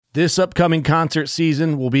This upcoming concert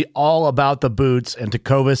season will be all about the boots, and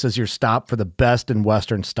Tecovas is your stop for the best in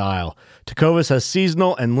Western style. Tecovas has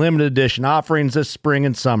seasonal and limited edition offerings this spring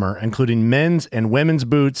and summer, including men's and women's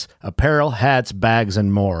boots, apparel, hats, bags,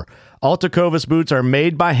 and more. All Tecovas boots are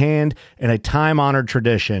made by hand in a time-honored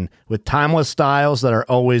tradition with timeless styles that are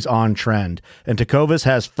always on trend. And Tecovas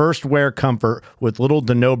has first wear comfort with little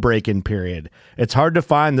to no break-in period. It's hard to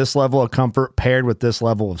find this level of comfort paired with this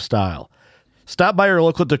level of style. Stop by your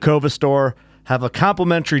local Tecovas store, have a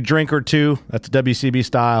complimentary drink or two, that's WCB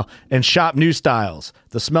style, and shop new styles.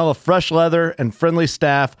 The smell of fresh leather and friendly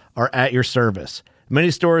staff are at your service. Many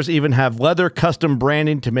stores even have leather custom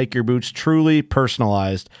branding to make your boots truly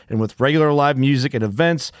personalized. And with regular live music and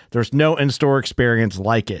events, there's no in-store experience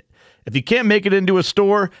like it. If you can't make it into a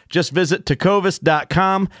store, just visit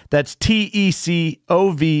tecovas.com. That's TECOVAS.com.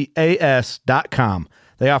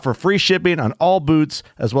 They offer free shipping on all boots,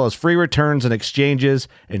 as well as free returns and exchanges,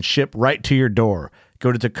 and ship right to your door.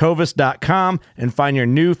 Go to tecovas.com and find your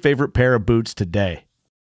new favorite pair of boots today.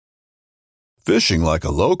 Fishing like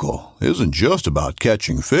a local isn't just about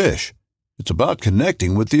catching fish. It's about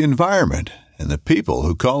connecting with the environment and the people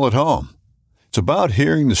who call it home. It's about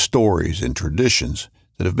hearing the stories and traditions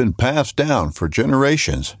that have been passed down for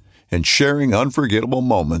generations and sharing unforgettable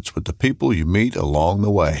moments with the people you meet along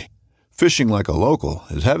the way. Fishing like a local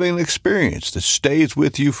is having an experience that stays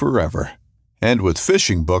with you forever. And with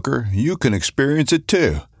Fishing Booker, you can experience it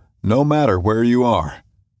too, no matter where you are.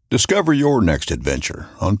 Discover your next adventure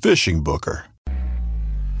on Fishing Booker.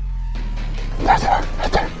 Right there.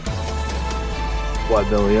 Why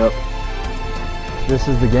belly up? This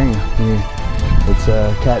is the game. It's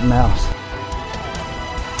cat and mouse.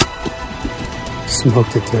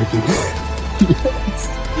 Smoked a turkey.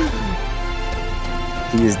 Yes.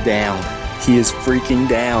 He is down. He is freaking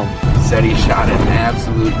down. Said he shot an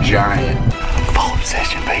absolute giant. Fall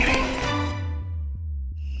Obsession, baby.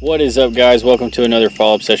 What is up, guys? Welcome to another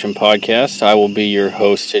Fall Obsession podcast. I will be your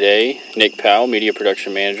host today, Nick Powell, Media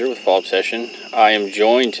Production Manager with Fall Obsession. I am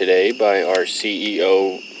joined today by our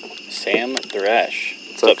CEO, Sam Thrash.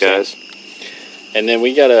 What's up, guys? And then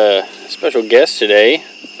we got a special guest today,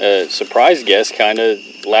 a surprise guest, kind of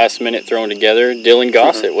last minute thrown together, Dylan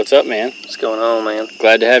Gossett. What's up, man? What's going on, man?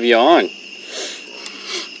 Glad to have you on.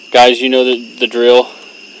 Guys, you know the drill,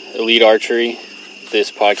 Elite Archery.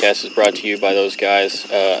 This podcast is brought to you by those guys.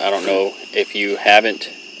 I don't know if you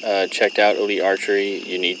haven't checked out Elite Archery,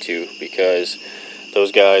 you need to, because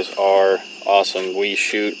those guys are awesome. We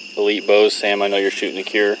shoot Elite bows. Sam, I know you're shooting the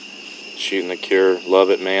Cure. Shooting the Cure.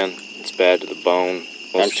 Love it, man. It's bad to the bone.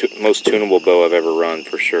 Most tunable bow I've ever run,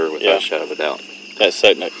 for sure, without a shadow of a doubt. That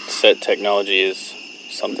set technology is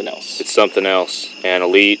something else. It's something else. And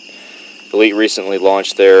Elite recently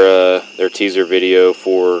launched their teaser video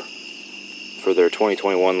for their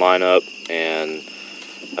 2021 lineup, and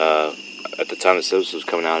at the time this was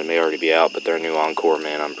coming out, it may already be out, but their new Encore,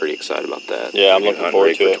 man, I'm pretty excited about that. Yeah, I'm looking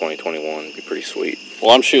forward to it. 2021 would be pretty sweet.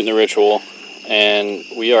 Well, I'm shooting the Ritual, and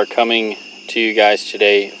we are coming to you guys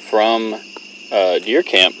today from deer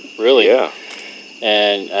camp, really. Yeah.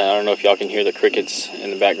 And I don't know if y'all can hear the crickets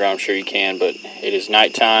in the background. I'm sure you can, but it is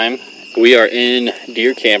nighttime. We are in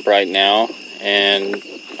deer camp right now, and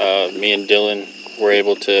me and Dylan were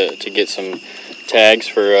able to get some tags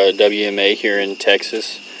for WMA here in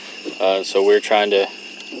Texas. So we're trying to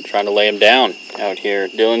lay them down out here.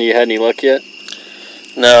 Dylan, you had any luck yet?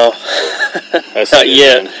 No, not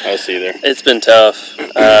yet. Us either. It's been tough.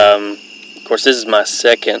 Of course, this is my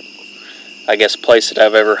second, I guess, place that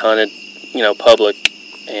I've ever hunted, public,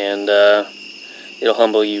 and it'll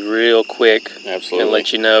humble you real quick. Absolutely. And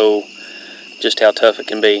let you know just how tough it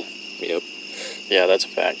can be. Yep. Yeah, that's a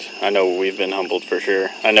fact. I know we've been humbled for sure.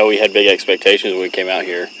 I know we had big expectations when we came out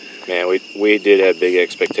here. Man, we did have big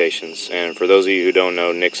expectations. And for those of you who don't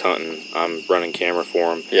know, Nick's hunting. I'm running camera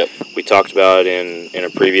for him. Yep. We talked about it in a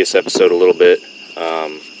previous episode a little bit,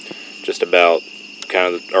 just about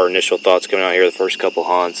kind of our initial thoughts coming out here the first couple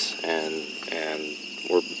hunts, and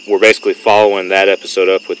we're basically following that episode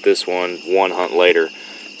up with this one hunt later.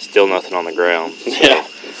 Still nothing on the ground. So yeah,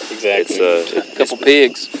 exactly. It's a couple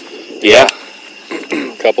pigs. Yeah.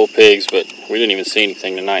 A couple pigs, but we didn't even see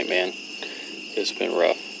anything tonight, man. It's been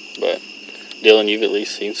rough. But Dylan, you've at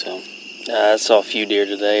least seen some. I saw a few deer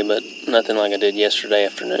today, but nothing like I did yesterday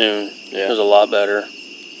afternoon. Yeah. It was a lot better,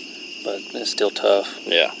 but it's still tough.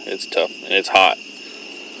 Yeah, it's tough, and it's hot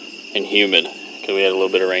and humid because we had a little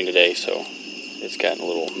bit of rain today, so it's gotten a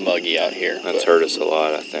little muggy out here. That's hurt us a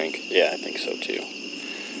lot, I think. Yeah, I think so too.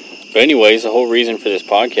 But anyways, the whole reason for this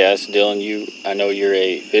podcast, Dylan, I know you're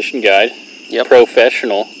a fishing guide. Yep.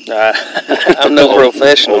 Professional. I'm no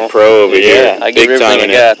professional. Old pro over here. I give Big time everything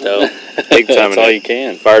in I it. got, though. Big time That's in all it. you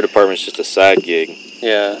can. Fire department's just a side gig.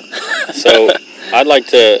 Yeah. So I'd like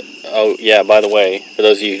to, by the way, for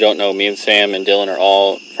those of you who don't know, me and Sam and Dylan are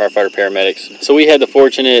all firefighter paramedics. So we had the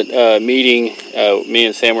fortunate meeting. Me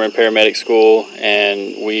and Sam were in paramedic school,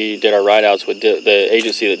 and we did our ride-outs with the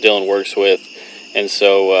agency that Dylan works with. And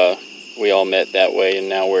so we all met that way, and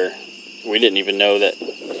now we didn't even know that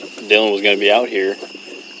Dylan was going to be out here,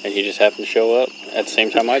 and he just happened to show up at the same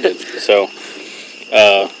time I did. So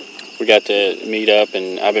we got to meet up,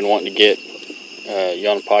 and I've been wanting to get you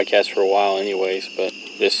on the podcast for a while anyways, but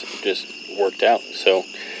this just worked out. So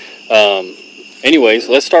anyways,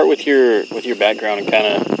 let's start with your background and kind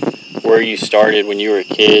of where you started when you were a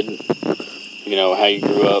kid, you know, how you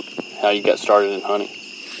grew up, how you got started in hunting,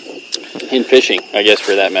 in fishing, I guess,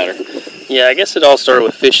 for that matter. Yeah, I guess it all started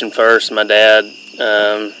with fishing first. My dad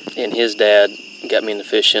and his dad got me into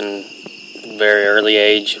fishing very early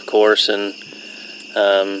age, of course, and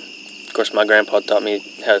of course my grandpa taught me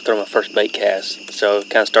how to throw my first bait cast. So it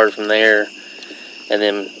kind of started from there, and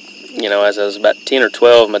then, you know, as I was about 10 or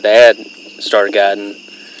 12, my dad started guiding,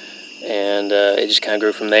 and it just kind of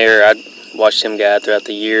grew from there. I watched him guide throughout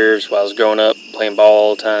the years while I was growing up, playing ball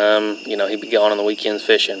all the time. You know, he'd be gone on the weekends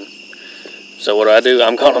fishing. So what do?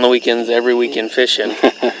 I'm gone on the weekends every weekend fishing.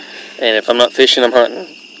 And if I'm not fishing, I'm hunting.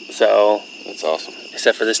 So that's awesome.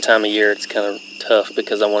 Except for this time of year, it's kind of tough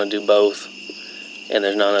because I want to do both. And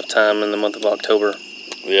there's not enough time in the month of October.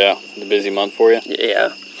 Yeah, the busy month for you?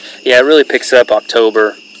 Yeah. Yeah, it really picks up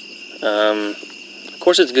October. Of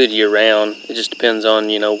course, it's good year-round. It just depends on,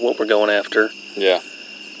 you know, what we're going after. Yeah.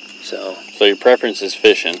 So your preference is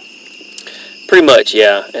fishing? Pretty much,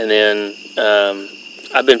 yeah. And then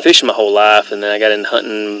I've been fishing my whole life, and then I got into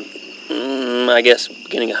hunting, I guess,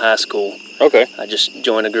 beginning of high school. Okay. I just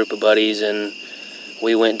joined a group of buddies, and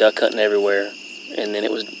we went duck hunting everywhere. And then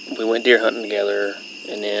we went deer hunting together,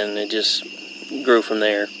 and then it just grew from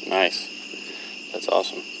there. Nice. That's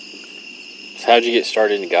awesome. So how'd you get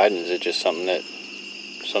started in guiding? Is it just something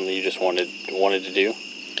you just wanted to do?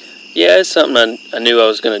 Yeah, it's something I knew I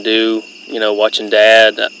was going to do. You know, watching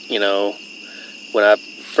Dad, you know, when I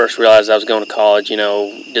first realized I was going to college, you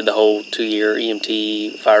know, did the whole 2-year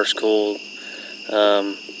EMT fire school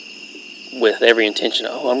with every intention,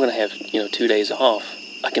 I'm going to have, you know, 2 days off.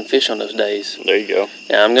 I can fish on those days. There you go.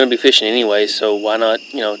 And I'm going to be fishing anyway, so why not,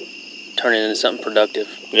 you know, turn it into something productive?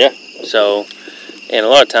 Yeah. So, and a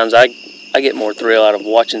lot of times I get more thrill out of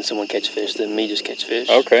watching someone catch fish than me just catch fish.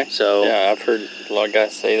 Okay. So yeah, I've heard a lot of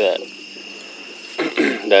guys say that.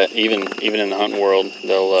 That even in the hunting world,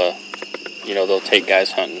 they'll take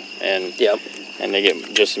guys hunting, and and they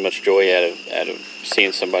get just as much joy out of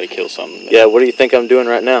seeing somebody kill something. Yeah, what do you think I'm doing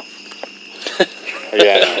right now?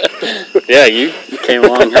 Yeah, yeah, you came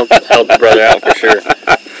along, helped the brother out for sure.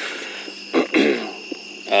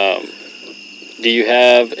 Do you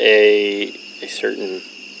have a certain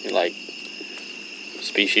like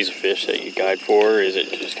species of fish that you guide for, or is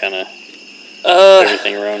it just kind of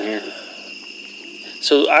everything around here?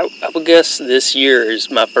 So I would guess this year is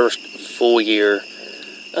my first full year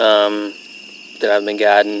that I've been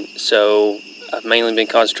guiding. So I've mainly been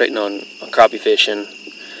concentrating on crappie fishing,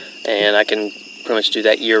 and I can pretty much do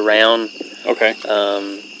that year round. Okay.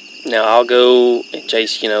 Now I'll go and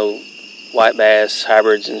chase, you know, white bass,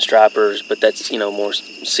 hybrids, and stripers, but that's, you know, more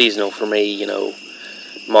seasonal for me, you know,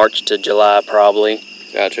 March to July probably.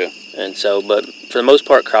 Gotcha. And so, but for the most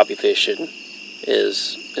part, crappie fishing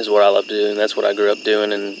is what I love to do, and that's what I grew up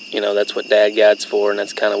doing, and, you know, that's what Dad guides for, and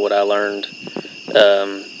that's kind of what I learned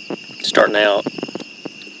starting out.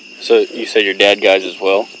 So you said your dad guides as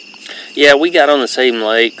well? Yeah, we got on the same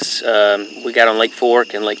lakes. We got on Lake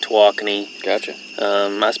Fork and Lake Tawakoni. Gotcha.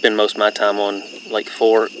 I spend most of my time on Lake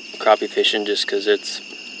Fork crappie fishing just because it's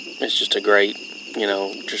just a great, you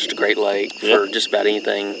know, just a great lake for just about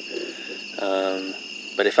anything.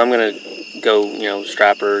 But if I'm going to go, you know,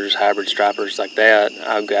 stripers, hybrid stripers like that,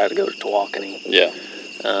 I've got to go to Tawakoni. Yeah.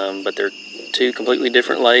 But they're two completely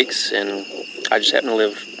different lakes, and I just happen to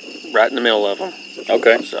live right in the middle of them.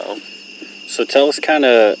 Okay. So tell us kind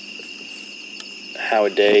of how a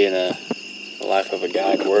day in the life of a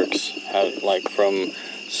guide works. How, like, from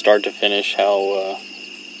start to finish, how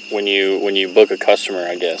when you book a customer,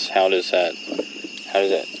 I guess, how do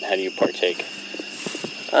you partake?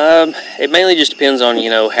 It mainly just depends on, you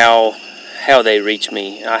know, how they reach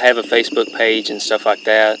me. I have a Facebook page and stuff like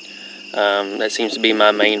that. That seems to be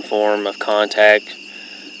my main form of contact.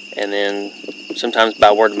 And then sometimes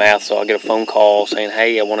by word of mouth, so I'll get a phone call saying,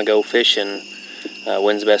 hey, I want to go fishing.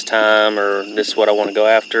 When's the best time? Or this is what I want to go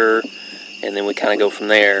after. And then we kind of go from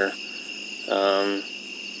there.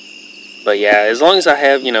 But yeah, as long as I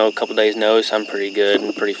have, a couple days notice, I'm pretty good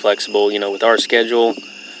and pretty flexible. With our schedule,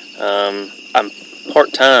 I'm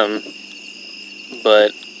part-time,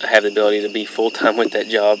 but I have the ability to be full-time with that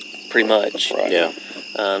job pretty much. Right. Yeah.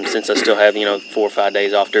 Since I still have, 4 or 5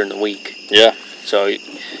 days off during the week. Yeah. So, I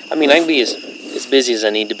can be as busy as I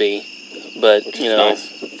need to be, but,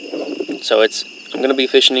 Nice. so I'm going to be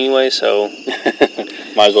fishing anyway, so.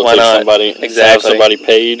 Might as well Why take not? somebody, Exactly. have somebody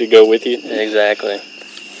pay you to go with you. Exactly.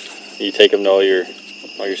 You take them to all your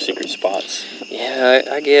secret spots. Yeah,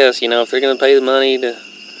 I guess, if they're going to pay the money to,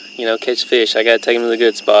 catch fish, I got to take them to the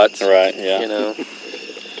good spots. Right, yeah.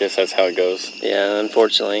 Guess that's how it goes. Yeah,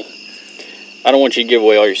 unfortunately. I don't want you to give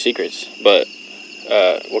away all your secrets, but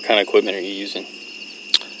what kind of equipment are you using?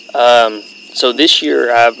 So this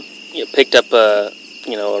year I've picked up a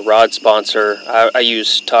rod sponsor. I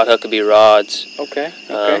use Todd Huckabee rods. Okay.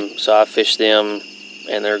 So I fish them,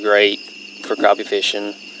 and they're great for crappie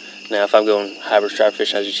fishing. Now, if I'm going hybrid stripe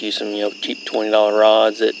fishing, I just use some cheap $20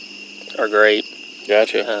 rods that are great.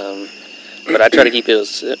 Gotcha. But I try to keep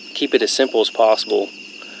it as simple as possible.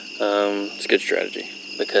 It's a good strategy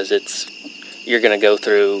because you're going to go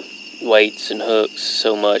through weights and hooks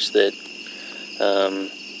so much that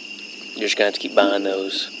you're just going to have to keep buying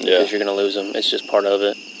those because you're going to lose them. It's just part of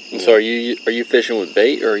it. And so are you fishing with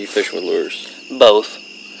bait or are you fishing with lures? Both.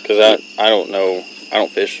 Because I don't know. I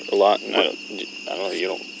don't fish a lot. And I don't know. You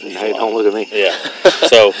don't fish a lot. Don't look at me. Yeah.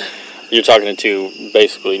 So you're talking to two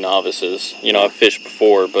basically novices. I've fished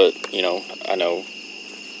before, but, I know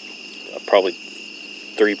probably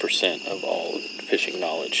 3% of all fishing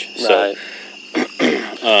knowledge. So,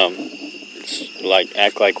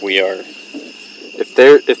 act like we are. If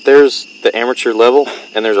there's the amateur level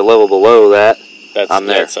and there's a level below that, I'm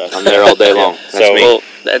there. I'm there all day long. That's me. Well,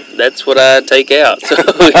 that's what I take out. So,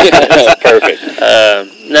 Perfect.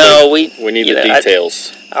 No, we need the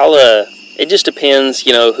details. It just depends,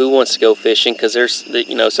 who wants to go fishing, because there's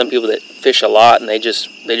some people that fish a lot and they just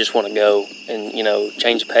want to go and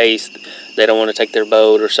change pace. They don't want to take their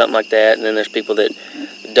boat or something like that. And then there's people that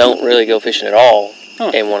don't really go fishing at all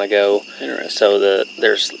and want to go. Interesting. So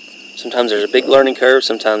sometimes there's a big learning curve,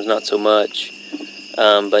 sometimes not so much.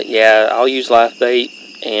 But yeah, I'll use live bait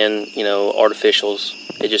and artificials.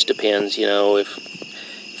 It just depends.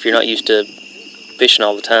 If you're not used to fishing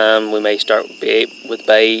all the time, we may start with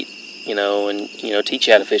bait. And teach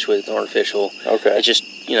you how to fish with artificial. Okay. It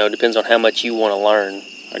just depends on how much you want to learn.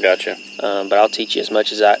 I gotcha. But I'll teach you as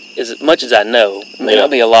much as I know. It may not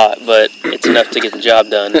be a lot, but it's enough to get the job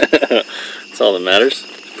done. That's all that matters.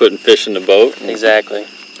 Putting fish in the boat. Exactly.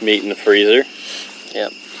 Meat in the freezer.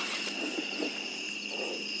 Yep.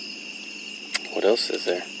 What else is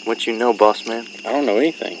there? What you know, boss man? I don't know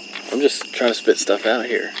anything. I'm just trying to spit stuff out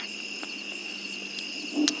here.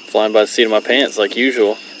 Flying by the seat of my pants like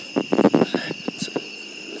usual.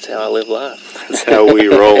 That's how I live life. That's how we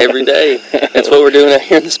roll. Every day. That's what we're doing out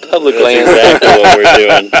here in this public land. Exactly what we're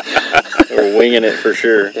doing. We're winging it for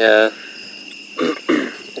sure. Yeah.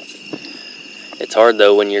 It's hard,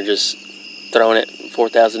 though, when you're just throwing it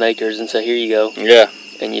 4,000 acres and say, here you go. Yeah.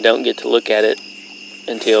 And you don't get to look at it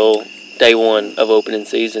until day one of opening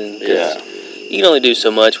season. Yeah. You can only do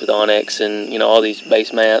so much with Onyx and, all these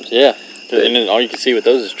base maps. Yeah. And then all you can see with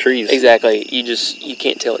those is trees. Exactly. You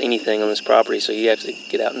can't tell anything on this property, so you have to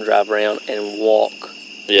get out and drive around and walk.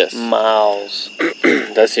 Yes. Miles.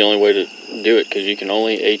 That's the only way to do it, because you can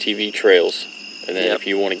only ATV trails. And then if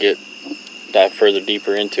you want to dive further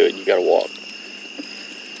deeper into it, you got to walk.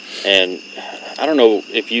 And I don't know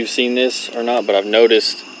if you've seen this or not, but I've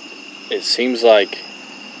noticed it seems like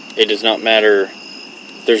it does not matter.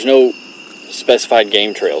 There's no specified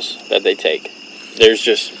game trails that they take. There's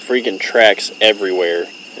just freaking tracks everywhere.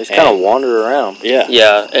 Just kind of wander around. Yeah.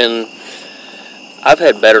 Yeah, and I've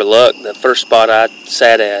had better luck. The first spot I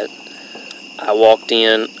sat at, I walked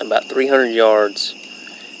in about 300 yards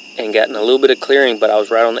and got in a little bit of clearing, but I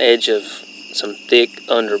was right on the edge of some thick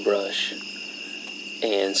underbrush.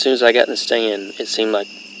 And as soon as I got in the stand, it seemed like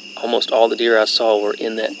almost all the deer I saw were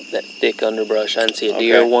in that thick underbrush. I didn't see a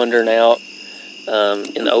deer wandering out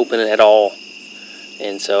in the open at all.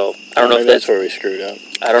 And so I don't know if that's where we screwed up.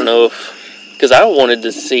 I don't know because I wanted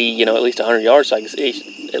to see at least 100 yards so I could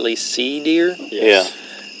at least see deer. Yes.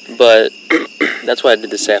 Yeah. But that's what I did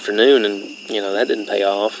this afternoon, and that didn't pay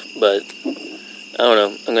off. But I don't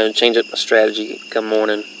know. I'm going to change up my strategy come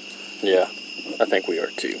morning. Yeah, I think we are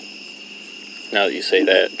too. Now that you say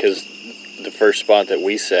that, because the first spot that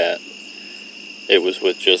we sat, it was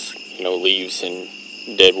with just leaves and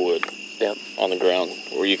dead wood on the ground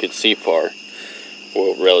where you could see far.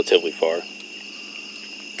 Well, relatively far.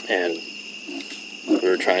 And we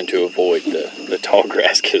were trying to avoid the tall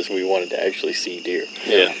grass because we wanted to actually see deer.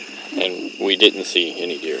 Yeah. And we didn't see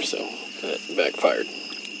any deer, so that backfired.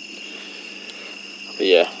 But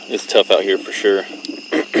yeah, it's tough out here for sure.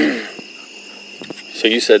 So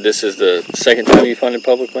you said this is the second time you've hunted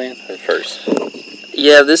public land, or first?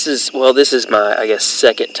 Yeah, this is my, I guess,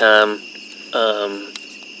 second time.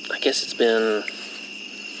 I guess it's been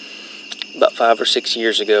about 5 or 6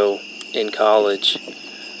 years ago in college.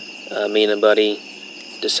 Me and a buddy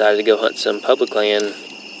decided to go hunt some public land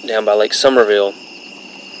down by Lake Somerville.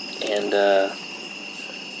 And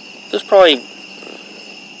it was probably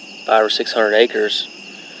 500 or 600 acres.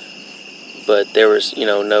 But there was,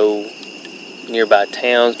 no nearby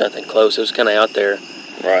towns, nothing close. It was kind of out there.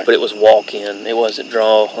 Right. But it was walk-in. It wasn't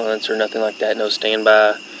draw hunts or nothing like that. No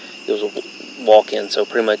standby. It was a walk-in. So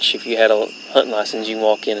pretty much if you had a hunting license, you can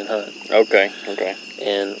walk in and hunt. Okay.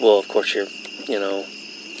 And, well, of course, your,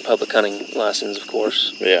 public hunting license, of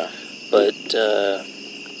course. Yeah. But,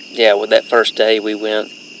 with that first day we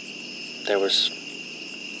went, there was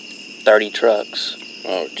 30 trucks.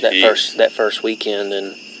 Oh, geez. That first weekend,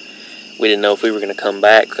 and we didn't know if we were going to come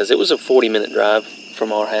back because it was a 40-minute drive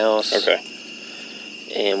from our house. Okay.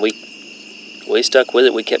 And we stuck with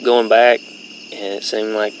it. We kept going back, and it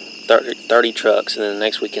seemed like 30 trucks, and then the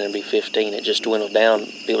next weekend it'd be 15. It just dwindled down.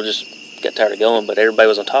 People just got tired of going, but everybody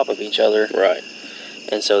was on top of each other. Right.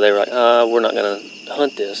 And so they were like, we're not going to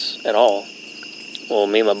hunt this at all. Well,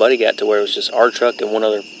 me and my buddy got to where it was just our truck and one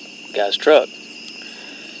other guy's truck.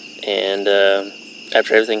 And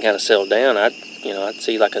after everything kind of settled down, I'd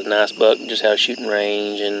see like a nice buck just had a shooting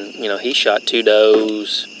range, and he shot 2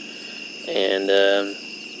 does, and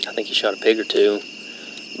I think he shot a pig or 2.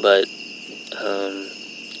 But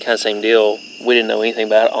kind of same deal. We didn't know anything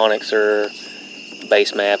about Onyx or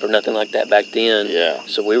base map or nothing like that back then. Yeah.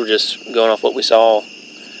 So we were just going off what we saw,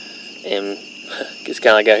 and it's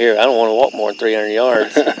kind of like out here. I don't want to walk more than 300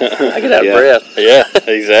 yards. I get out of breath. Yeah,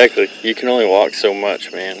 exactly. You can only walk so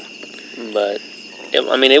much, man. But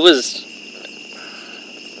it was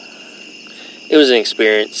an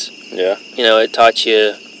experience. Yeah. It taught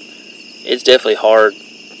you. It's definitely hard.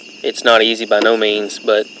 It's not easy by no means,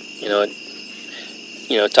 but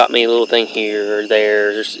it taught me a little thing here or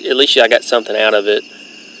there. At least I got something out of it.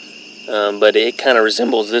 But it kind of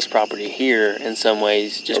resembles this property here in some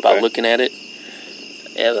ways, just by looking at it.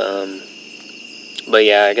 But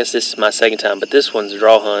yeah, I guess this is my second time. But this one's a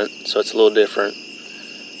draw hunt, so it's a little different.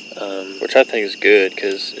 Which I think is good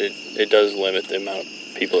because it does limit the amount of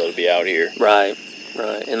people that'll be out here. Right.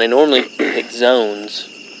 And they normally pick zones,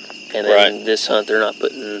 and then this hunt they're not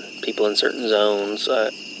putting people in certain zones.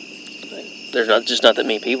 There's not that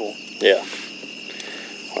many people. Yeah.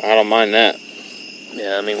 Well, I don't mind that.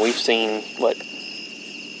 Yeah, we've seen 3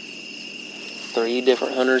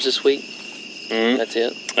 different hunters this week. Mm-hmm. That's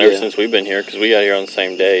it. Ever since we've been here, because we got here on the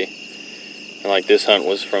same day, and this hunt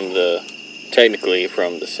was technically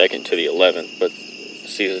from the 2nd to the 11th, but the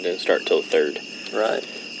season didn't start till the 3rd. Right.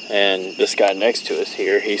 And this guy next to us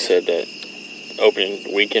here, he said that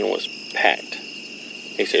opening weekend was packed.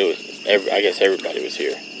 He said it was, I guess everybody was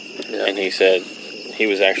here. Yeah. And he said he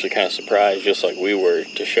was actually kind of surprised, just like we were,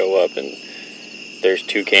 to show up, and there's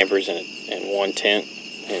 2 campers and 1 tent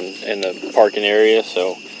in the parking area,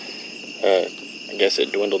 so I guess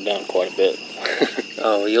it dwindled down quite a bit.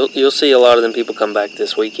 Oh, you'll see a lot of them people come back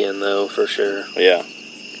this weekend, though, for sure. Yeah.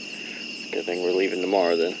 Good thing we're leaving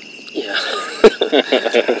tomorrow, then. Yeah.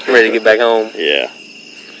 Ready to get back home. Yeah.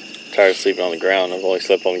 Tired of sleeping on the ground. I've only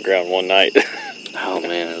slept on the ground one night. Oh,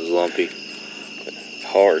 man, it was lumpy. It's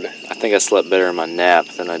hard. I think I slept better in my nap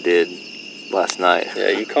than I did last night. Yeah,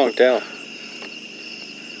 you conked out.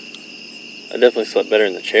 I definitely slept better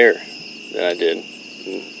in the chair than I did.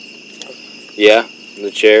 Yeah, in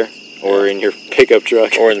the chair or in your pickup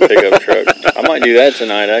truck. Or in the pickup truck. I might do that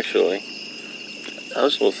tonight, actually.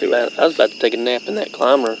 We'll see. I was about to take a nap in that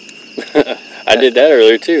climber. I did that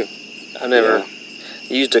earlier, too. I've never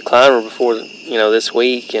used a climber before, this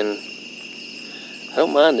week, and I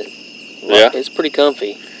don't mind it. Yeah. It's pretty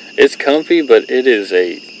comfy. It's comfy, but it is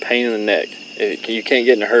a pain in the neck. You can't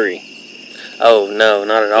get in a hurry. Oh, no,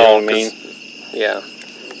 not at all. You know what I mean? Yeah.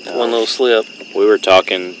 One little slip. We were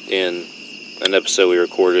talking in an episode we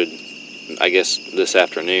recorded, I guess, this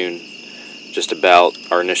afternoon, just about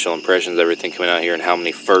our initial impressions, everything coming out here, and how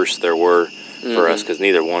many firsts there were for us, because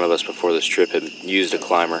neither one of us before this trip had used a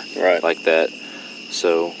climber like that.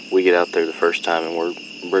 So we get out there the first time, and we're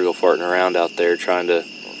briggle farting around out there trying to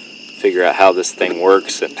figure out how this thing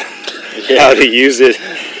works and how to use it.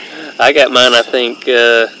 I got mine, I think,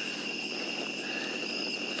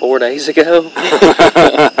 4 days ago.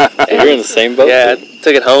 You're in the same boat? Yeah, I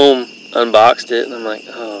took it home, unboxed it, and I'm like,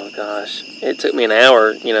 oh gosh. It took me an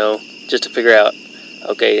hour, just to figure out,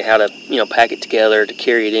 okay, how to, pack it together to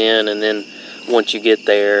carry it in, and then once you get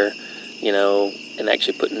there, and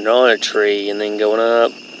actually putting it on a tree and then going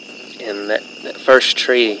up, and that first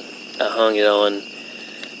tree I hung it on,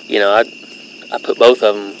 I put both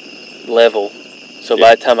of them level. So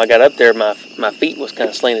by the time I got up there, my feet was kind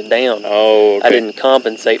of slanted down. Oh, okay. I didn't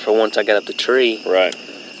compensate for once I got up the tree. Right.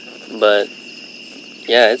 But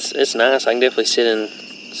yeah, it's nice. I can definitely sit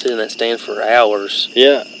in that stand for hours.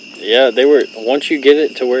 Yeah. They were, once you get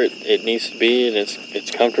it to where it needs to be and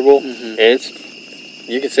it's comfortable,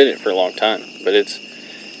 you can sit in it for a long time. But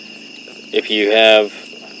if you have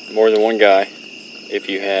more than one guy, if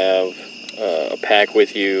you have a pack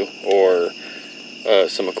with you, or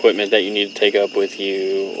some equipment that you need to take up with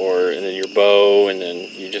you, and then your bow, and then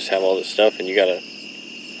you just have all this stuff, and you got to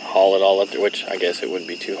haul it all up there, which I guess it wouldn't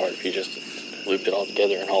be too hard if you just looped it all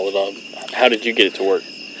together and hauled it up. How did you get it to work?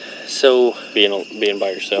 So being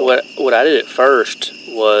by yourself. What I did at first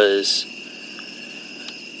was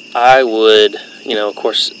I would, of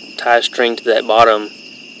course, tie a string to that bottom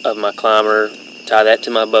of my climber, tie that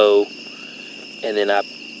to my bow, and then I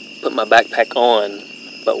put my backpack on.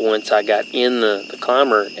 But once I got in the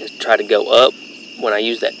climber and tried to go up, when I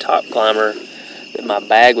used that top climber, that my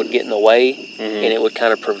bag would get in the way, and it would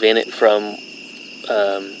kind of prevent it from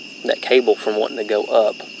that cable from wanting to go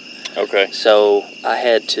up. Okay. So I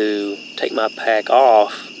had to take my pack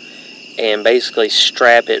off and basically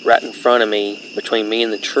strap it right in front of me, between me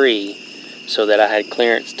and the tree, so that I had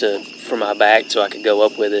clearance for my back so I could go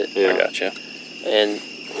up with it. Yeah. I gotcha. And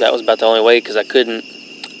that was about the only way, because I couldn't.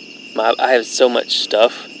 I have so much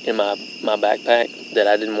stuff in my backpack that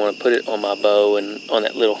I didn't want to put it on my bow and on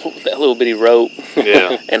that little bitty rope,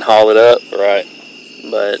 and haul it up. Right.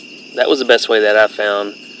 But that was the best way that I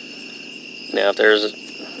found. Now, if there's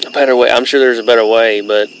a better way, I'm sure there's a better way,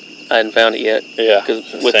 but I hadn't found it yet. Yeah.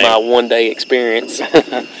 Because with my one-day experience.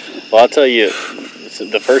 Well, I'll tell you,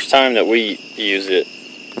 the first time that we used it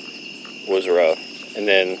was rough, and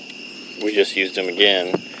then we just used them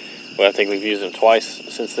again. Well, I think we've used them twice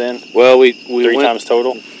since then. Well, we three times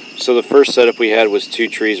total. So the first setup we had was 2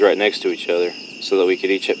 trees right next to each other, so that we could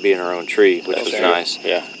each be in our own tree, which was nice.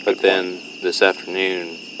 Yeah. But then this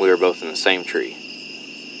afternoon, we were both in the same tree.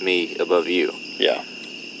 Me above you. Yeah.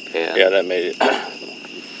 And yeah, that made it.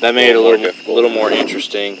 That made it a little more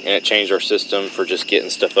interesting, and it changed our system for just getting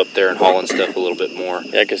stuff up there and hauling stuff a little bit more.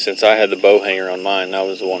 Yeah, because since I had the bow hanger on mine, I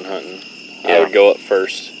was the one hunting. Yeah. I would go up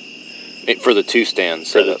first. For the 2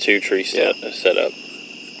 stands. For the 2 tree setup.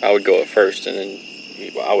 I would go up first, and then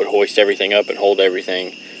I would hoist everything up and hold everything,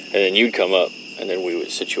 and then you'd come up, and then we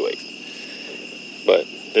would situate. But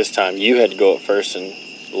this time, you had to go up first and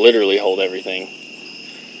literally hold everything.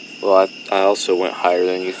 Well, I also went higher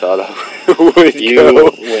than you thought I would. You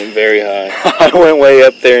went very high. I went way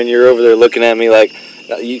up there, and you're over there looking at me like,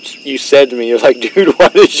 you said to me, you're like, dude, why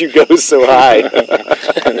did you go so high?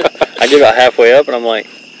 I get about halfway up, and I'm like,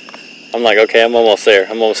 okay, I'm almost there.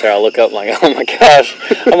 I look up, I'm like, oh my gosh,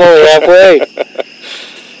 I'm only halfway.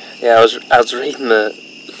 Yeah, I was reading the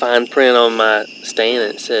fine print on my stand,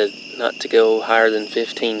 and it said not to go higher than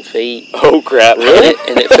 15 feet. Oh, crap. Really?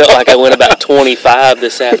 And it felt like I went about 25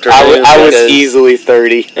 this afternoon. I was easily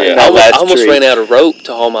 30. Yeah. I almost ran out of rope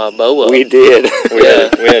to haul my bow up. We did. We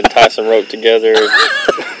had to tie some rope together.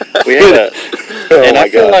 We had and I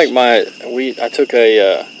feel like I took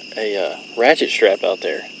a ratchet strap out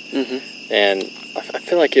there. Mm-hmm. And I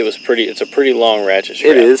feel like it's a pretty long ratchet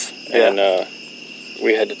strap. It is. Yeah. And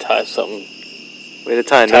we had to tie something. We had to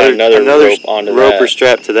tie another rope onto rope or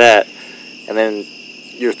strap to that, and then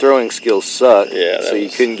your throwing skills suck. Yeah, so you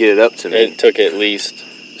couldn't get it up to me. It took at least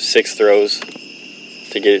 6 throws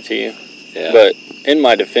to get it to you. Yeah. But in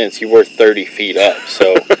my defense, you were 30 feet up,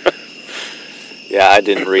 so. Yeah, I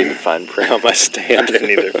didn't read the fine print on my stand. I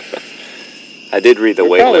didn't either. I did read the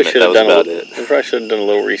weight limit. That was about it. We probably should have done a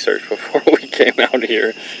little research before we came out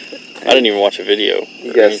here. I didn't even watch a video.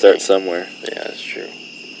 You gotta start somewhere. Yeah, that's true.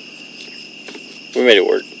 We made it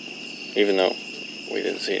work, even though we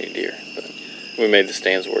didn't see any deer. But we made the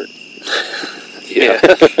stands work. Yeah.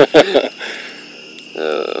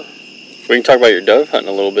 We can talk about your dove hunting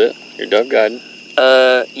a little bit. Your dove guiding.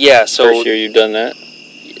 Yeah. So first year you've done that.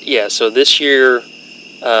 Yeah. So this year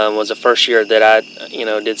was the first year that I,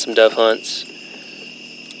 did some dove hunts,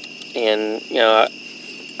 and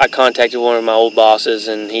I contacted one of my old bosses,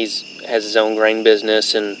 and has his own grain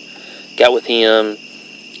business, and got with him.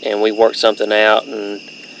 And we worked something out,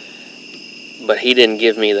 but he didn't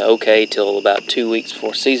give me the okay till about 2 weeks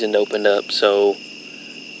before season opened up. So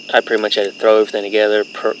I pretty much had to throw everything together,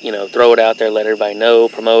 throw it out there, let everybody know,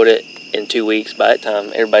 promote it, in 2 weeks, by that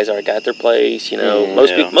time, everybody's already got their place.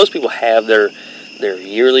 Most people have their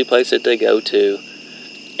yearly place that they go to.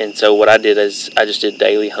 And so what I did is I just did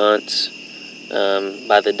daily hunts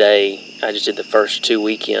by the day. I just did the first 2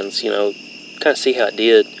 weekends, kind of see how it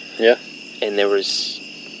did. Yeah. And there was,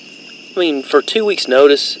 for 2 weeks'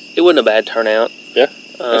 notice, it wasn't a bad turnout. Yeah,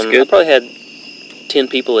 that's good. I probably had 10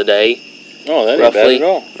 people a day. Oh, that ain't roughly. bad at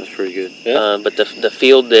all. That's pretty good. Yeah. But the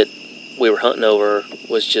field that we were hunting over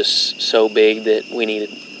was just so big that we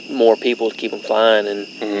needed more people to keep them flying,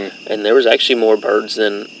 and there was actually more birds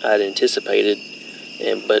than I'd anticipated.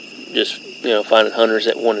 But just finding hunters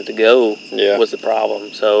that wanted to go was the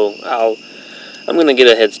problem. So I'm going to get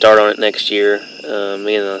a head start on it next year.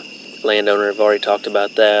 Me and the landowner have already talked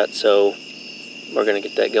about that, so we're going to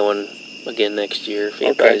get that going again next year if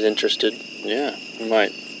anybody's interested. Yeah, we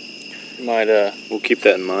might we'll keep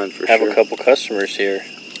that in mind for have sure. a couple customers here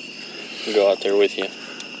and go out there with you.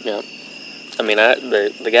 Yeah.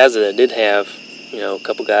 The guys that I did have, a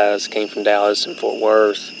couple guys came from Dallas and Fort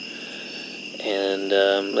Worth, and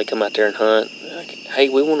they come out there and hunt. They're like, hey,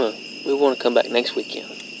 we want to come back next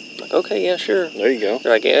weekend. I'm like, okay, yeah, sure. There you go.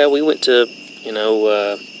 They're like, yeah, we went to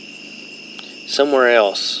somewhere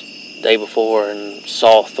else the day before and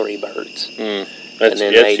saw 3 birds. That's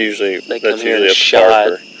usually they come here usually and a shot,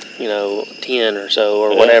 par for 10 or so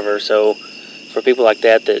or whatever. So for people like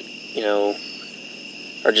that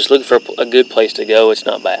are just looking for a good place to go, it's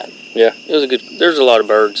not bad. Yeah, it was there's a lot of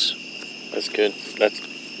birds. That's good. That's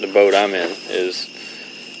the boat I'm in.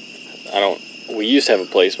 We used to have a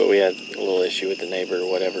place, but we had a little issue with the neighbor or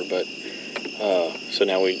whatever. But so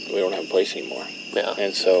now we don't have a place anymore. Yeah,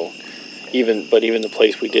 and so even the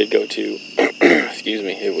place we did go to, excuse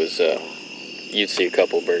me, it was you'd see a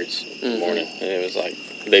couple birds in the morning, and it was like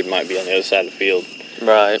they might be on the other side of the field,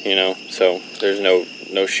 right? So there's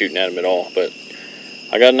no shooting at them at all. But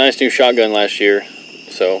I got a nice new shotgun last year,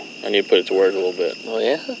 so I need to put it to work a little bit. Oh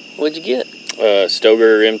yeah, what'd you get?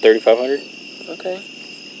 Stoeger M3500. Okay,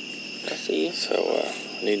 I see you. So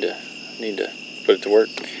need to put it to work.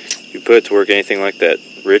 If you put it to work, anything like that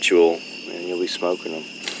ritual, and you'll be smoking them.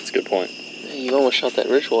 That's a good point. You almost shot that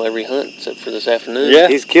ritual every hunt except for this afternoon. Yeah,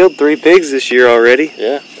 he's killed 3 pigs this year already.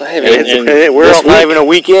 Yeah, we're not even a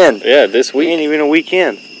weekend. Yeah, this week ain't even a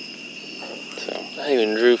weekend. So I haven't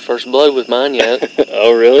even drew first blood with mine yet.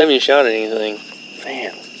 Oh really? I haven't even shot anything.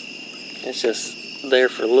 Man, it's just there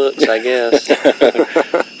for looks, I guess.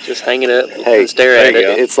 Just hang it up and stare at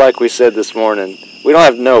it. It's like we said this morning. We don't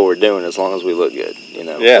have to know what we're doing as long as we look good.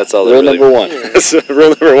 Yeah, that's all. Rule number one. Rule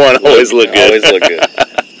number one: always look good. Always look good.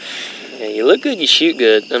 Yeah, you look good, you shoot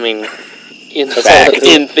good.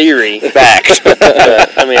 In theory. Fact. But,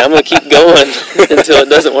 I'm going to keep going until it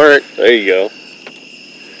doesn't work. There you go.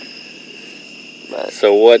 But,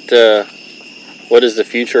 so what does the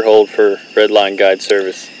future hold for Redline Guide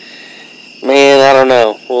Service? Man, I don't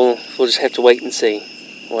know. We'll just have to wait and see.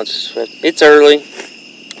 It's early.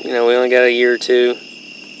 We only got a year or two.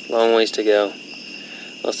 Long ways to go.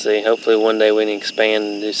 We'll see. Hopefully one day we can expand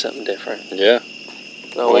and do something different. Yeah.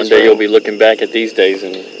 One day you'll be looking back at these days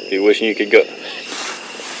and be wishing you could go.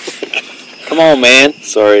 Come on, man.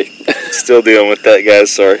 Sorry. Still dealing with that,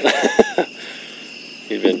 guys. Sorry.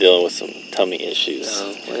 He's been dealing with some tummy issues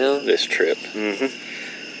this trip. Mm-hmm.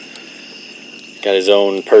 Got his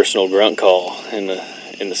own personal grunt call in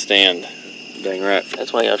the stand. Dang right.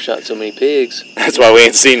 That's why I've shot so many pigs. That's why we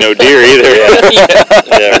ain't seen no deer either.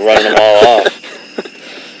 Yeah, running them all off.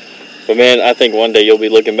 But man, I think one day you'll be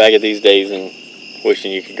looking back at these days and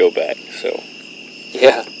wishing you could go back. So.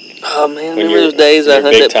 Yeah. Oh man, remember those days I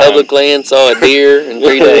hunted public land, saw a deer in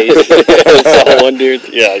 3 days. Saw one deer.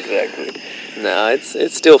 Yeah, exactly. No,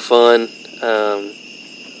 it's still fun. I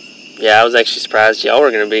was actually surprised y'all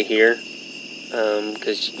were going to be here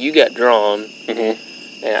because you got drawn. Mm-hmm.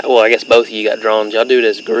 And, I guess both of you got drawn. Did y'all do it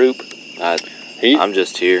as a group? I'm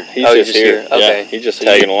just here. He's just here. Okay. Yeah, he's just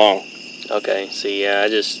tagging along. Okay. See, I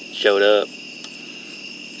just showed up.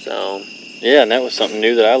 So. Yeah, and that was something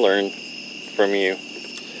new that I learned from you.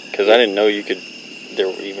 Because I didn't know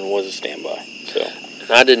there even was a standby. So.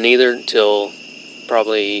 I didn't either until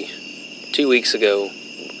probably 2 weeks ago.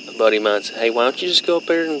 A buddy of mine said, hey, why don't you just go up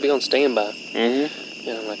there and be on standby? Mm-hmm.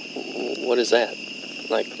 And I'm like, what is that?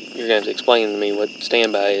 Like, you're going to have to explain to me what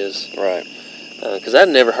standby is. Right. Because I've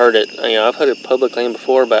never heard it. I've hunted public land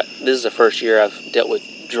before, but this is the first year I've dealt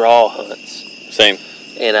with draw hunts. Same.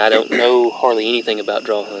 And I don't know hardly anything about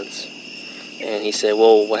draw hunts. And he said,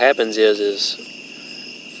 well, what happens is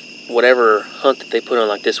whatever hunt that they put on,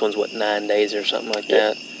 like this one's, 9 days or something like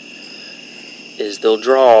that, is they'll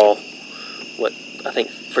draw what, I think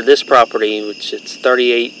for this property, which it's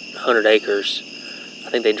 3,800 acres, I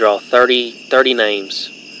think they draw 30 names,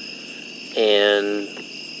 and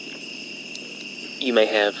you may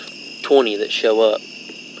have 20 that show up.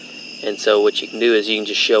 And so what you can do is you can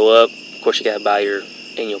just show up. Of course, you got to buy your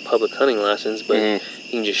annual public hunting license, but you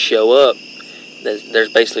can just show up.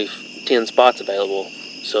 There's basically 10 spots available.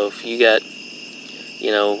 So if you got,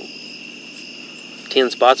 10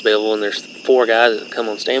 spots available and there's 4 guys that come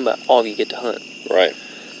on standby, all of you get to hunt. Right.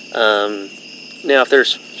 Now, if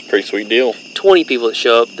there's It's a pretty sweet deal. 20 people that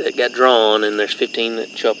show up that got drawn and there's 15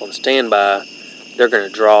 that show up on standby, they're going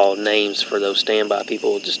to draw names for those standby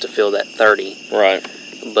people just to fill that 30. Right.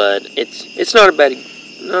 But it's not a bad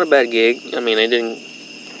gig. I mean, it didn't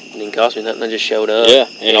cost me nothing. I just showed up. Yeah,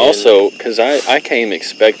 and also because I came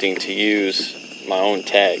expecting to use my own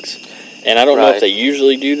tags, and I don't know if they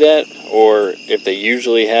usually do that or if they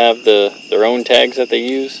usually have their own tags that they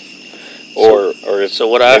use, or if so.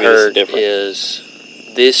 What I heard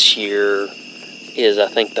is this year is, I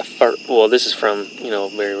think, the first. Well, this is from a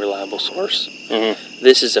very reliable source. Mm-hmm.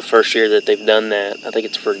 This is the first year that they've done that. I think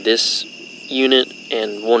it's for this unit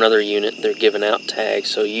and one other unit. They're giving out tags,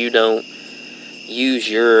 so you don't use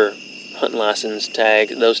your hunting license tag,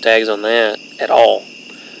 those tags on that at all.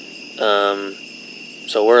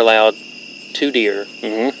 So we're allowed 2 deer.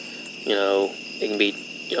 Mm-hmm. It can be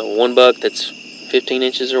one buck that's 15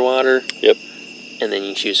 inches or wider. Yep. And then you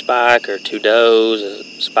can shoot a spike or 2 does, a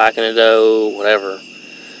spike and a doe, whatever.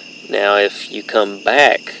 Now, if you come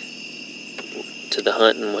back to the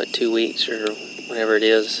hunt in 2 weeks or whatever it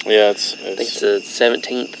is. Yeah, I think it's the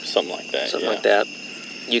 17th. Something like that. Something like that.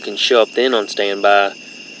 You can show up then on standby,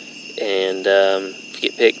 and if you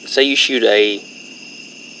get picked, say you shoot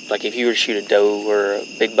if you were to shoot a doe or a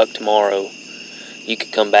big buck tomorrow, you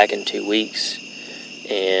could come back in 2 weeks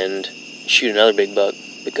and shoot another big buck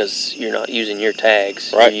because you're not using your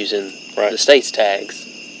tags. Right. You're using the state's tags.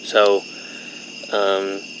 So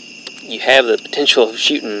you have the potential of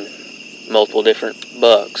shooting multiple different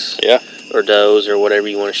bucks. Yeah. Or does or whatever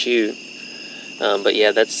you want to shoot. But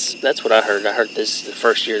yeah, that's what I heard. I heard this is the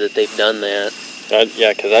first year that they've done that.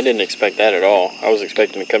 Yeah, because I didn't expect that at all. I was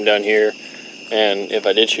expecting to come down here, and if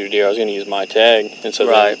I did shoot a deer, I was going to use my tag. And so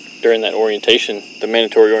then during that orientation, the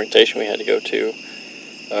mandatory orientation we had to go to,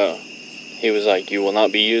 he was like, "You will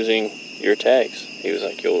not be using your tags." He was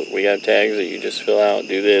like, "We have tags that you just fill out,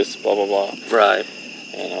 do this, blah blah blah." Right.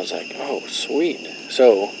 And I was like, "Oh, sweet."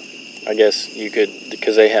 So I guess you could,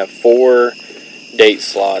 because they have 4 date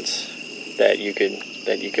slots that you could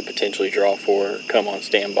potentially draw for, come on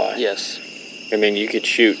standby. Yes. I mean, you could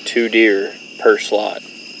shoot 2 deer per slot.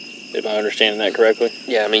 Am I understanding that correctly?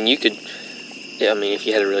 Yeah, I mean, you could. Yeah, I mean, if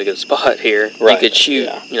you had a really good spot here, right. You could shoot,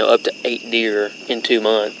 up to 8 deer in 2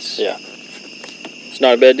 months. Yeah. It's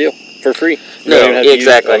not a bad deal. For free. No,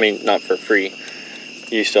 exactly. I mean, not for free.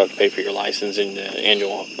 You still have to pay for your license and the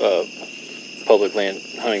annual public land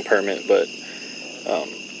hunting permit, but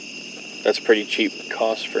that's a pretty cheap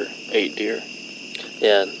cost for 8 deer.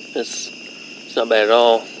 Yeah, it's not bad at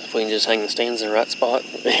all if we can just hang the stands in the right spot. I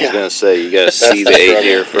was going to say, you got to see the 8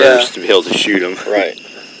 deer first to be able to shoot them. Right.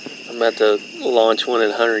 I'm about to launch one at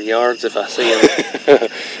 100 yards if I see them.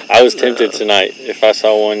 I was tempted tonight. If I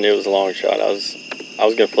saw one, it was a long shot. I was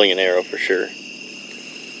going to fling an arrow for sure.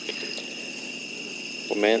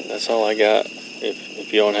 Well, man, that's all I got.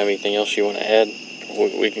 If you don't have anything else you want to add,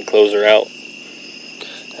 we can close her out.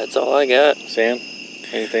 That's all I got. Sam,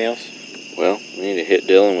 anything else? Well, we need to hit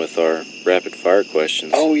Dylan with our rapid fire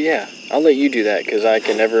questions. Oh yeah, I'll let you do that because I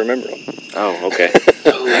can never remember them. Oh, okay.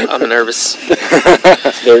 Oh, I'm nervous.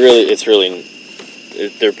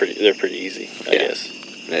 They're pretty easy. I guess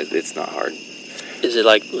it's not hard. Is it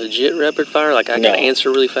like legit rapid fire? Like I can answer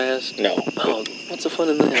really fast? No. Oh, what's the fun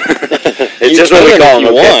in that? It's just what we call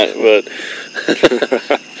them. Want, but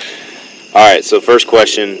all right. So first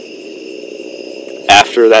question.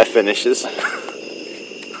 After that finishes.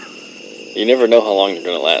 You never know how long they're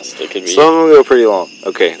going to last. It could be. Some of them go pretty long.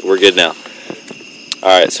 Okay, we're good now.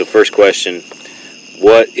 All right, so first question.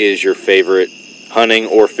 What is your favorite hunting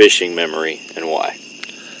or fishing memory and why?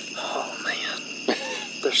 Oh, man.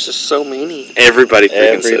 There's just so many. Everybody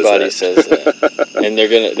says that. And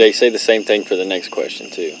they say the same thing for the next question,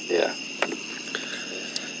 too. Yeah.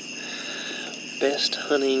 Best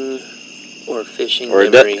hunting or fishing memory?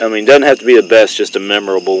 It doesn't have to be the best, just a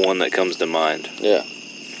memorable one that comes to mind. Yeah.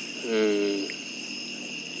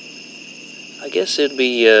 I guess it'd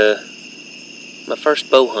be my first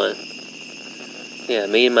bow hunt. Yeah,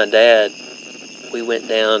 me and my dad, we went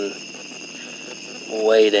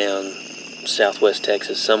way down southwest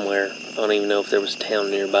Texas somewhere. I don't even know if there was a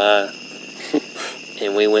town nearby.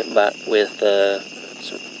 And we went by with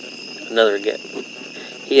another guy.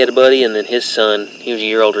 he had a buddy, and then his son, he was a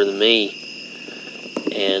year older than me,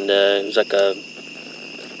 and it was like a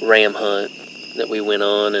ram hunt that we went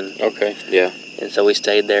on, and Okay. Yeah. and so we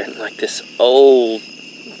stayed there in like this old,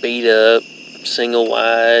 beat up, single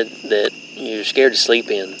wide that you're scared to sleep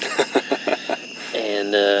in.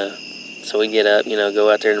 And so we get up, go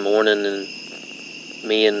out there in the morning, and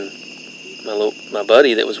me and my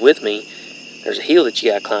buddy that was with me, there's a hill that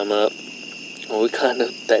you gotta climb up. Well, we climbed up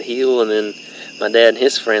that hill, and then my dad and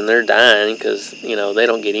his friend, they're dying because they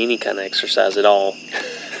don't get any kind of exercise at all,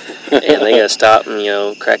 and they gotta stop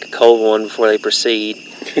and crack a cold one before they proceed.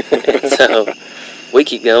 And so we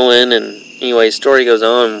keep going, and anyway, the story goes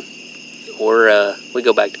on. We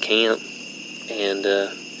go back to camp, and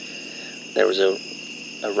there was a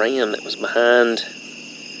ram that was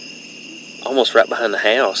almost right behind the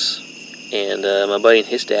house, and my buddy and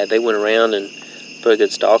his dad, they went around and put a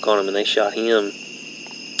good stalk on him, and they shot him.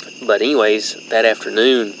 But anyways, that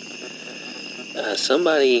afternoon,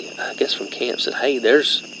 somebody, I guess from camp, said, "Hey,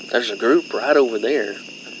 there's a group right over there."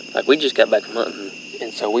 Like, we just got back from hunting,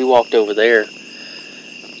 and so we walked over there,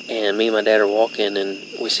 and me and my dad are walking, and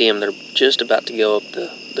we see them. They're just about to go up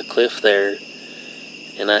the cliff there,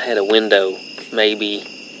 and I had a window maybe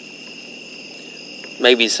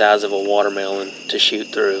the size of a watermelon to shoot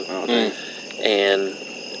through. Okay. And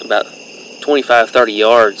about 25, 30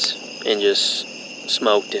 yards, and just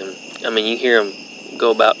smoked him. I mean, you hear him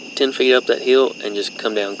go about 10 feet up that hill and just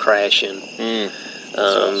come down crashing.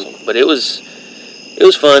 Awesome. But it was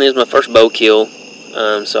fun. It was my first bow kill,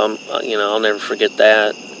 so I'll never forget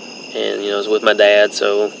that. And it was with my dad,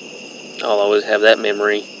 so I'll always have that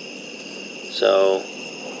memory. So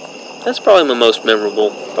that's probably my most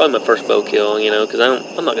memorable. Probably my first bow kill, because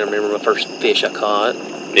I'm not gonna remember my first fish I caught.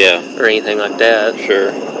 Yeah. Or anything like that.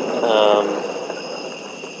 Sure.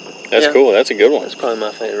 That's cool. That's a good one. That's probably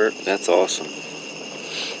my favorite. That's awesome.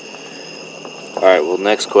 All right, well,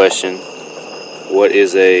 next question. What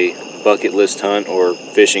is a bucket list hunt or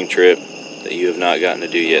fishing trip that you have not gotten to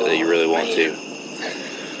do yet that you really want to?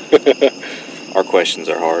 Our questions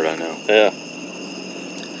are hard, I know. Yeah.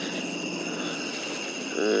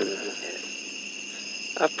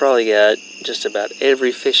 I've probably got just about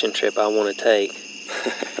every fishing trip I want to take.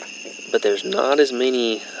 But there's not as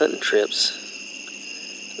many hunting trips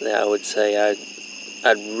that I would say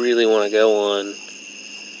I'd really want to go on.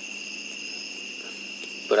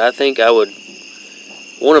 But I think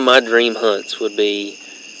one of my dream hunts would be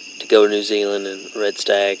to go to New Zealand and red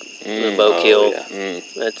stag and bow kill. Yeah.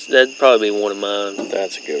 That'd probably be one of mine.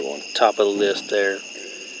 That's a good one. Top of the list there.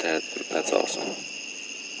 That's awesome.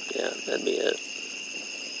 Yeah, that'd be it.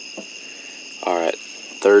 All right,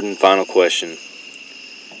 third and final question.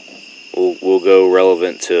 We'll go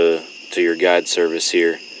relevant to your guide service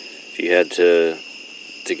here. If you had to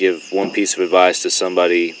give one piece of advice to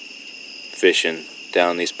somebody fishing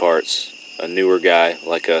down these parts, a newer guy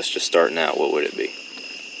like us just starting out, what would it be?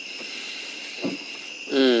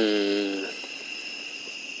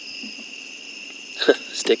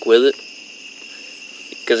 Stick with it.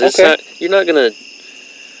 Because you're not going to,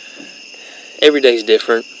 every day's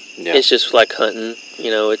different. Yeah. It's just like hunting,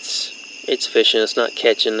 it's fishing, it's not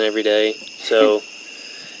catching every day. So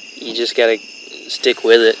you just got to stick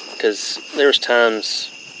with it, because there was times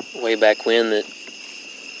way back when that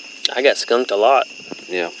I got skunked a lot.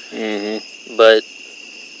 Yeah. Mm-hmm. But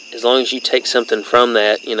as long as you take something from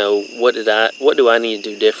that, what do I need to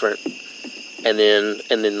do different? And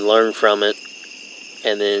then learn from it,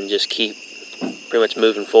 and then just keep pretty much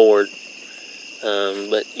moving forward.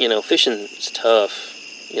 But fishing's tough.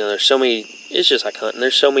 There's so many. It's just like hunting.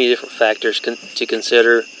 There's so many different factors to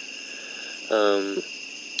consider.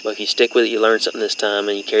 But if you stick with it, you learn something this time,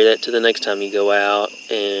 and you carry that to the next time you go out,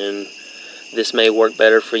 and this may work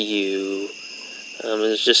better for you.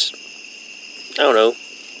 It's just, I don't know.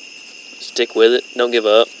 Stick with it. Don't give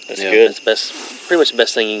up. That's good. That's pretty much the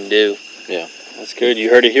best thing you can do. Yeah. That's good. You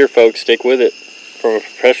heard it here, folks. Stick with it. From a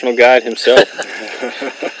professional guide himself.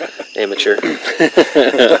 Amateur.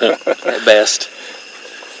 At best.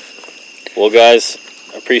 Well, guys,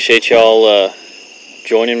 I appreciate y'all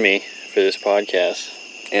joining me for this podcast.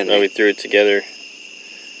 And we threw it together.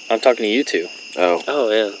 I'm talking to you two. Oh,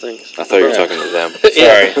 yeah, thanks. I thought you were talking to them.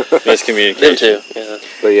 Sorry, miscommunication. Them too, yeah.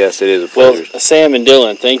 But yes, it is a pleasure. Well, Sam and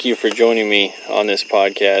Dylan, thank you for joining me on this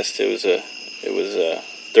podcast. It was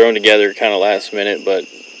thrown together kind of last minute, but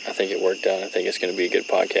I think it worked out. I think it's going to be a good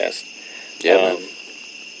podcast. Yeah,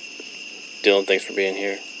 Dylan, thanks for being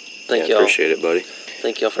here. Thank y'all. Appreciate it, buddy.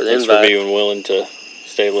 Thank y'all for the Thanks invite. for being willing to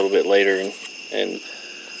stay a little bit later and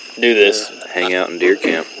do this. Hang out in deer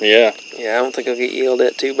camp. Yeah. Yeah, I don't think I'll get yelled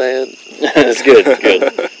at too bad. That's good.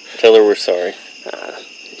 Good. Tell her we're sorry.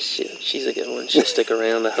 She's a good one. She'll stick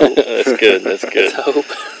around, I hope. That's good. That's good. I hope.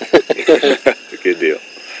 Good deal.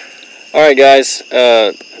 All right, guys.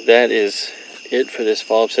 That is it for this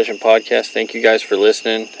Fall Obsession podcast. Thank you guys for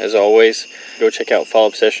listening. As always, go check out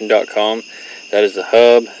fallobsession.com. That is the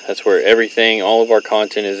hub. That's where everything, all of our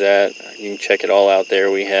content is at. You can check it all out there.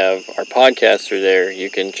 We have our podcasts are there. You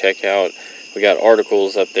can check out, we got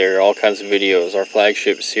articles up there, all kinds of videos, our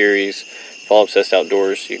flagship series, Fall Obsessed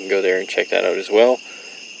Outdoors. You can go there and check that out as well.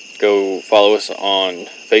 Go follow us on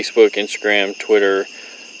Facebook, Instagram, Twitter.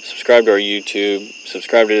 Subscribe to our YouTube.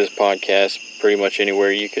 Subscribe to this podcast pretty much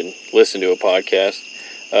anywhere you can listen to a podcast.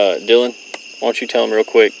 Dylan, why don't you tell them real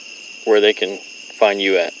quick where they can find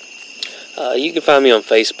you at? You can find me on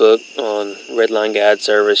Facebook on Redline Guide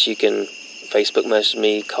Service. You can Facebook message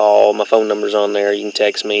me, call. My phone number's on there. You can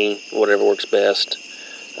text me, whatever works best.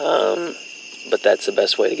 But that's the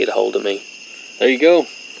best way to get a hold of me. There you go.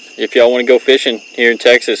 If y'all want to go fishing here in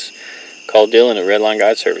Texas, call Dylan at Redline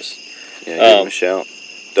Guide Service. Yeah, give him a shout.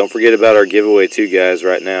 Don't forget about our giveaway too, guys,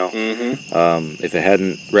 right now. Mm-hmm. If it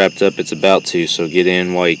hadn't wrapped up, it's about to, so get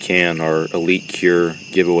in while you can. Our Elite Cure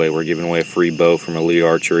giveaway. We're giving away a free bow from Elite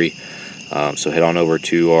Archery. So head on over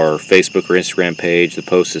to our Facebook or Instagram page. The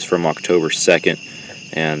post is from October 2nd,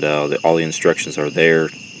 and all the instructions are there.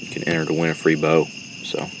 You can enter to win a free bow.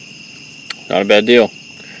 So, not a bad deal.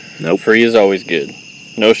 Nope. Free is always good.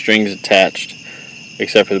 No strings attached,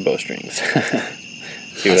 except for the bowstrings.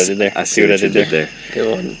 See what I did there? I see what I did there.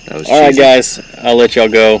 Good one. That was all right, cheesy. guys. I'll let y'all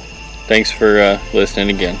go. Thanks for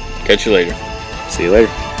listening again. Catch you later. See you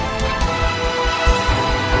later.